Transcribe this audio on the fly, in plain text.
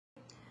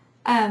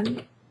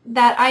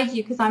that I do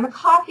because I'm a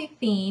coffee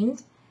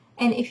fiend.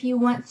 And if you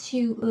want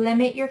to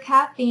limit your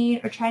caffeine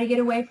or try to get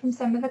away from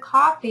some of the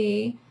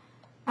coffee,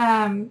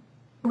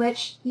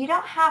 which you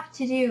don't have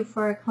to do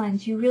for a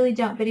cleanse, you really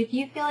don't. But if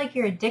you feel like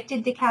you're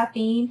addicted to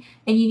caffeine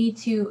and you need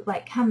to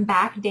like come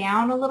back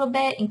down a little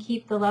bit and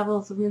keep the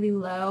levels really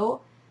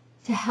low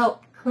to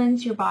help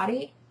cleanse your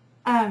body,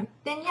 then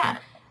yeah,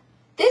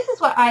 this is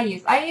what I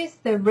use. I use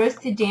the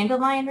roasted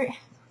dandelion root.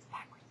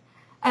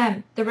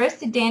 The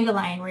roasted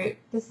dandelion root.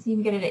 This you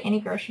can get it at any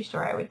grocery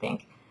store, I would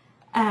think.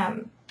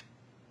 And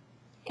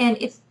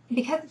it's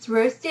because it's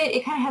roasted,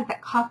 it kind of has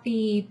that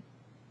coffee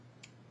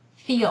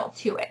feel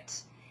to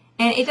it.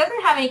 And it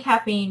doesn't have any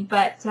caffeine,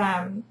 but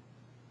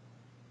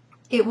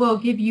it will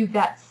give you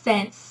that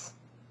sense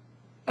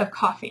of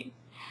coffee.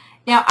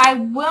 Now, I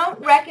won't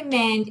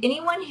recommend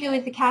anyone who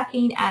is a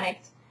caffeine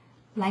addict,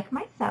 like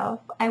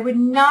myself, I would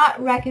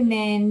not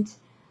recommend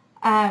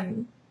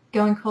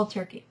going cold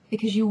turkey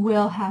because you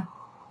will have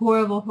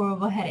horrible,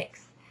 horrible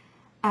headaches.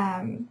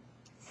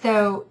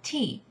 So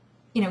tea.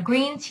 You know,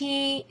 green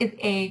tea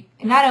is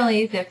not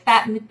only is it a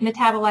fat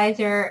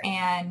metabolizer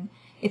and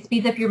it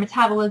speeds up your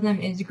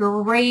metabolism, is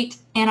great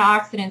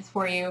antioxidants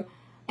for you.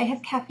 It has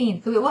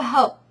caffeine, so it will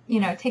help, you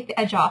know, take the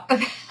edge off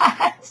of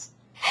that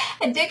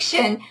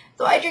addiction.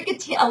 So I drink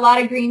a lot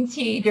of green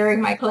tea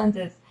during my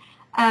cleanses.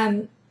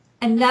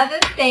 Another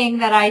thing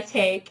that I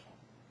take,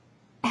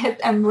 as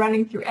I'm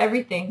running through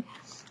everything,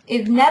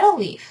 is nettle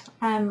leaf.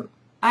 I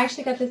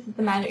actually got this at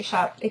the magic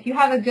shop. If you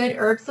have a good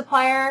herb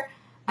supplier,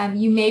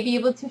 you may be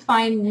able to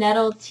find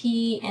nettle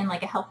tea in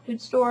like a health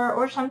food store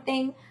or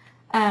something.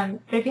 But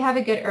if you have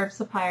a good herb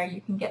supplier,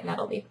 you can get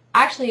nettle leaf.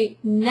 Actually,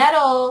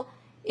 nettle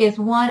is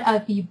one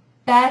of the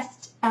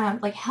best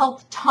like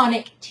health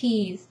tonic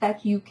teas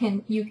that you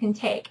can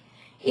take.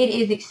 It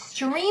is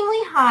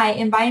extremely high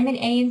in vitamin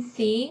A and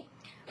C,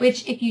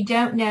 which if you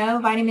don't know,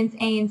 vitamins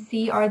A and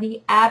C are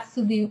the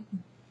absolute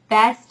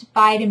best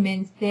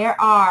vitamins there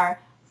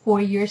are for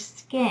your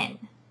skin.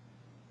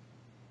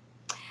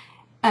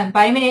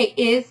 Vitamin A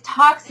is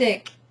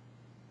toxic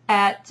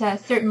at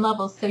certain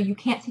levels, so you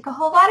can't take a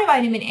whole lot of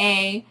vitamin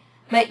A,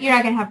 but you're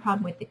not going to have a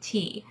problem with the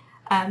tea.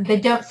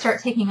 But don't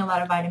start taking a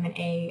lot of vitamin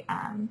A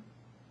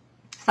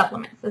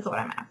supplements, is what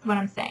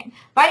I'm saying.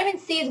 Vitamin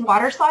C is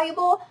water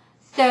soluble,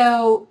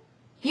 so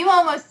you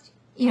almost,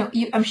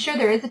 I'm sure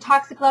there is a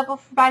toxic level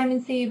for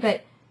vitamin C,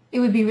 but it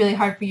would be really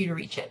hard for you to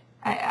reach it.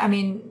 I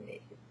mean,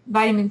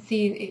 vitamin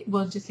C,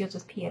 you'll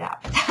just pee it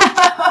out.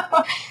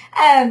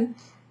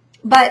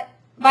 But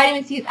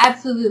vitamin C is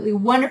absolutely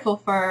wonderful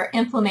for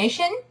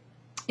inflammation.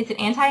 It's an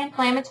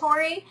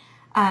anti-inflammatory.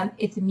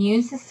 It's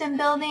immune system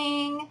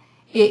building.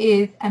 It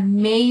is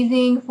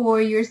amazing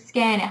for your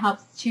skin. It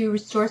helps to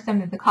restore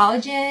some of the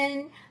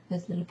collagen,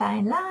 those little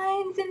fine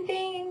lines and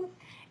things.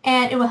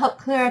 And it will help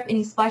clear up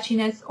any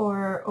splotchiness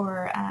or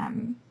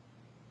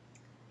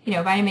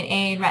vitamin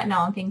A and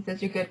retinol and things.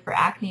 Those are good for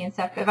acne and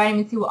stuff. But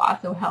vitamin C will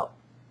also help.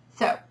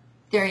 So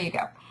there you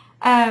go.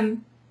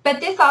 But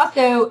this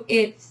also,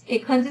 it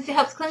cleanses, it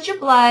helps cleanse your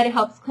blood, it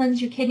helps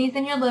cleanse your kidneys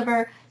and your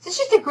liver. So it's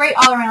just a great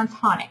all-around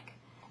tonic.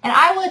 And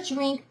I will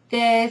drink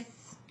this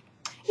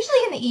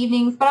usually in the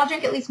evenings, but I'll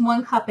drink at least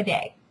 1 cup a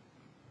day.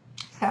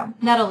 So,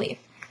 nettle leaf.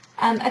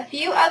 A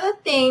few other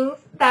things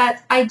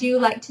that I do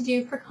like to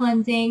do for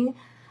cleansing.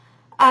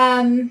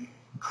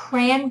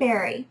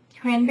 Cranberry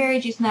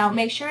juice. Now,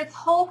 make sure it's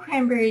whole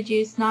cranberry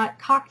juice, not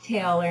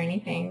cocktail or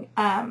anything.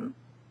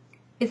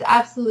 Is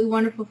absolutely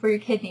wonderful for your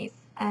kidneys.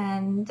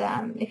 And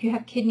if you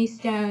have kidney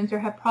stones or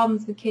have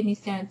problems with kidney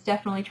stones,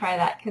 definitely try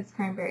that because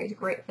cranberry is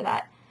great for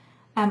that.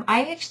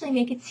 I actually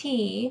make a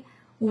tea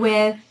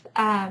with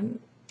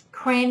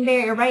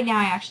cranberry, or right now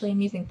I actually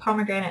am using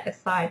pomegranate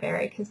acai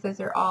berry because those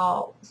are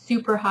all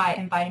super high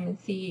in vitamin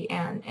C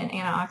and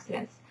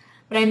antioxidants.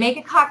 But I make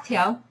a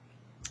cocktail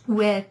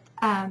with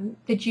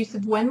the juice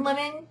of 1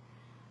 lemon,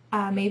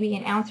 maybe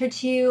an ounce or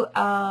 2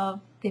 of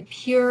the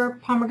pure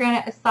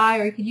pomegranate acai,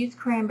 or you could use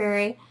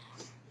cranberry,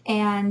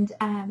 and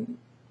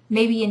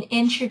maybe an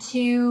inch or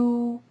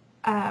 2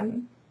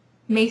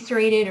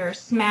 macerated or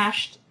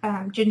smashed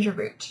ginger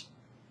root,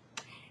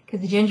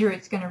 because the ginger root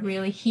is going to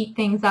really heat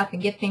things up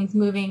and get things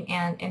moving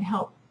and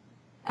help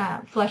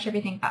flush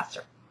everything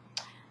faster.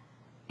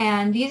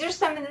 And these are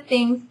some of the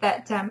things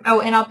that,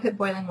 oh, and I'll put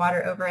boiling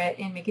water over it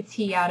and make a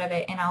tea out of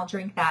it, and I'll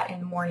drink that in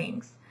the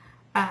mornings.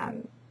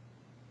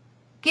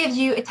 Gives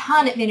you a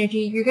ton of energy.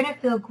 You're going to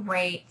feel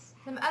great.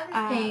 Some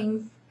other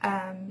things,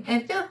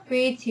 and feel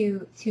free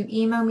to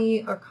email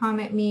me or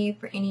comment me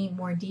for any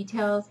more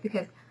details,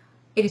 because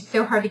it is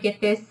so hard to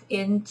get this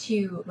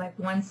into like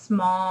one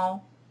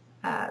small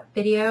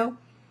video,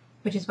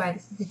 which is why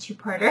this is a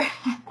 2-parter.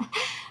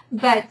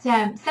 But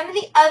some of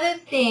the other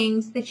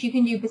things that you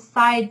can do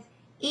besides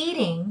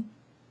eating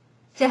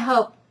to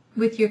help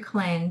with your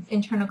cleanse,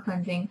 internal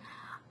cleansing,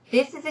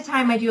 this is the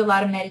time I do a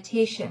lot of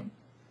meditation,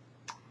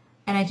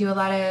 and I do a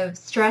lot of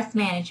stress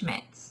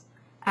management,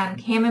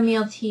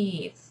 chamomile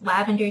teas,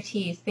 lavender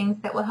teas, things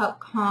that will help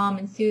calm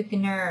and soothe the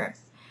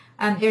nerves.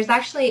 There's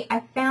actually, I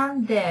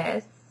found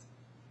this,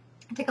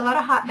 I take a lot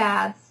of hot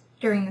baths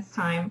during this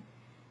time.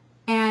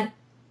 And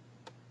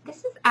this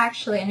is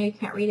actually, I know you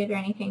can't read it or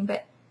anything,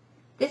 but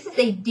this is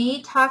a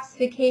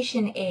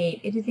detoxification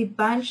aid. It is a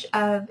bunch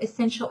of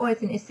essential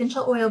oils, an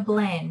essential oil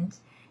blend.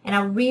 And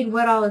I'll read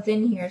what all is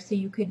in here so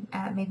you could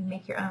maybe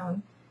make your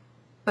own.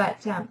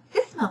 But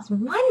this smells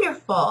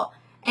wonderful.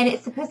 And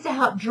it's supposed to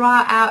help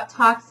draw out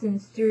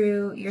toxins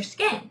through your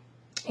skin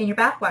in your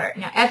bath water.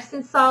 Now,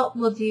 Epsom salt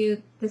will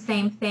do the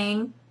same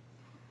thing.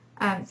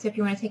 So if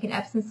you want to take an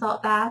Epsom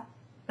salt bath,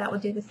 that will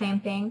do the same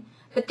thing.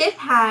 But this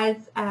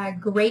has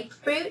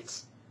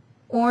grapefruit,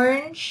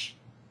 orange,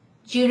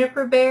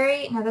 juniper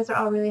berry. Now, those are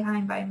all really high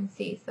in vitamin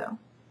C. So,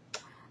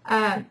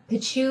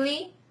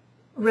 patchouli,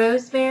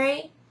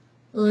 rosemary,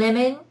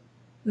 lemon,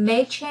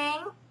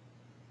 maychang,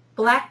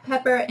 black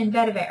pepper, and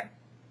vetiver.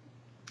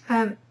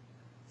 So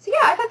yeah,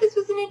 I thought this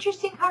was an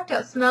interesting cocktail.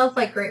 It smells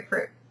like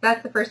grapefruit.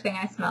 That's the first thing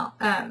I smell.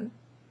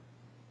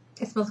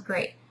 It smells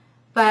great.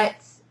 But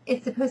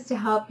it's supposed to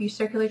help your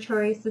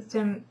circulatory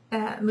system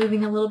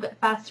moving a little bit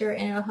faster,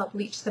 and it'll help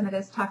leach some of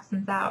those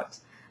toxins out.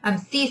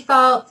 Sea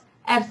salt,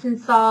 Epsom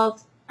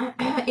salt,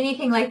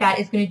 anything like that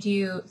is going to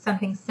do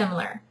something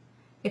similar.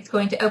 It's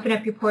going to open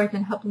up your pores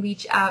and help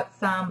leach out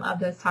some of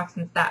those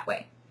toxins that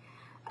way.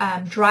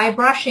 Dry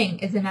brushing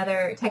is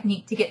another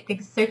technique to get the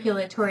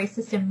circulatory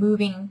system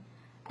moving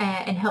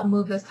and help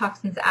move those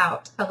toxins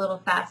out a little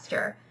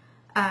faster.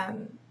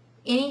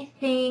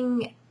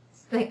 Anything,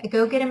 like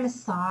go get a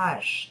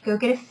massage, go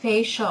get a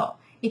facial.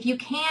 If you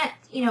can't,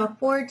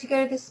 afford to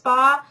go to the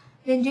spa,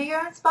 then do your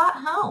own spa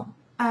at home.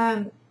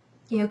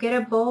 Get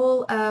a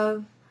bowl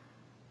of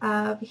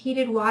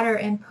heated water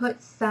and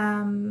put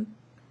some,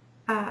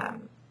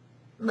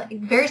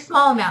 very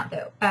small amount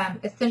though,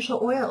 essential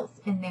oils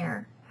in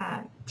there.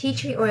 Tea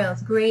tree oil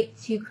is great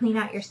to clean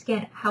out your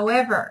skin.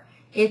 However,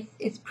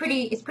 it's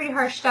pretty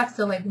harsh stuff.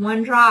 So like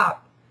 1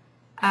 drop,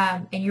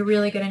 and you're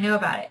really going to know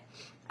about it.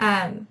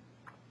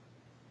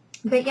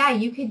 But yeah,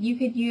 you could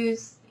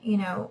use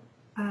something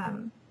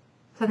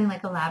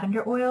like a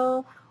lavender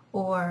oil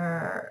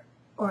or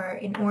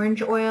an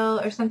orange oil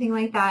or something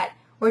like that,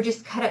 or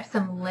just cut up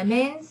some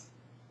lemons,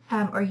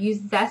 or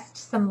zest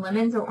some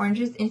lemons or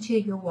oranges into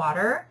your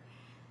water,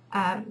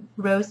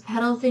 rose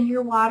petals in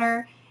your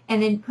water,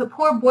 and then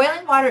pour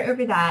boiling water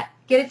over that.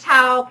 Get a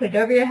towel, put it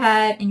over your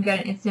head, and you got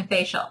an instant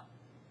facial.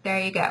 There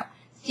you go.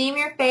 Steam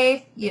your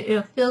face.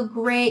 It'll feel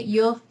great.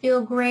 You'll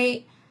feel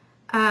great.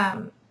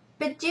 But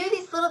do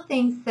these little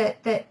things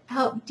that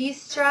help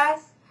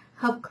de-stress,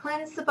 help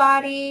cleanse the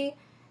body,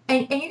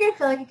 and you're going to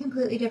feel like a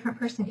completely different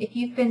person. If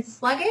you've been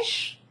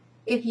sluggish,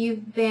 if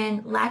you've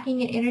been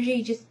lacking in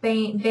energy, just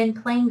been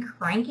plain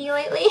cranky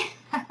lately,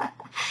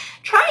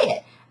 try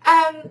it.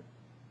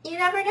 You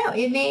never know.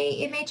 It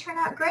may turn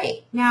out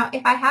great. Now,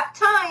 if I have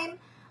time,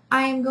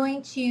 I am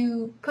going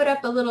to put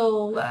up a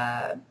little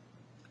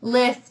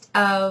list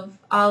of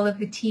all of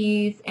the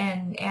teas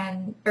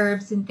and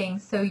herbs and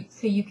things so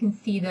you can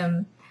see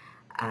them.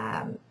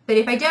 But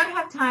if I don't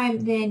have time,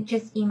 then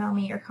just email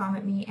me or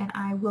comment me, and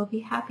I will be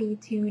happy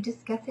to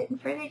discuss it in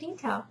further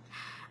detail.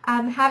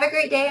 Have a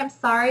great day. I'm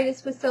sorry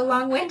this was so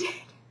long-winded.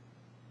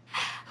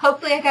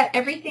 Hopefully I got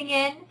everything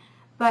in,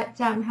 but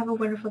have a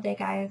wonderful day,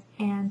 guys,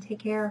 and take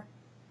care.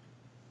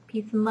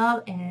 Peace and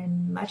love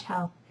and much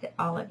health to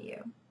all of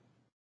you.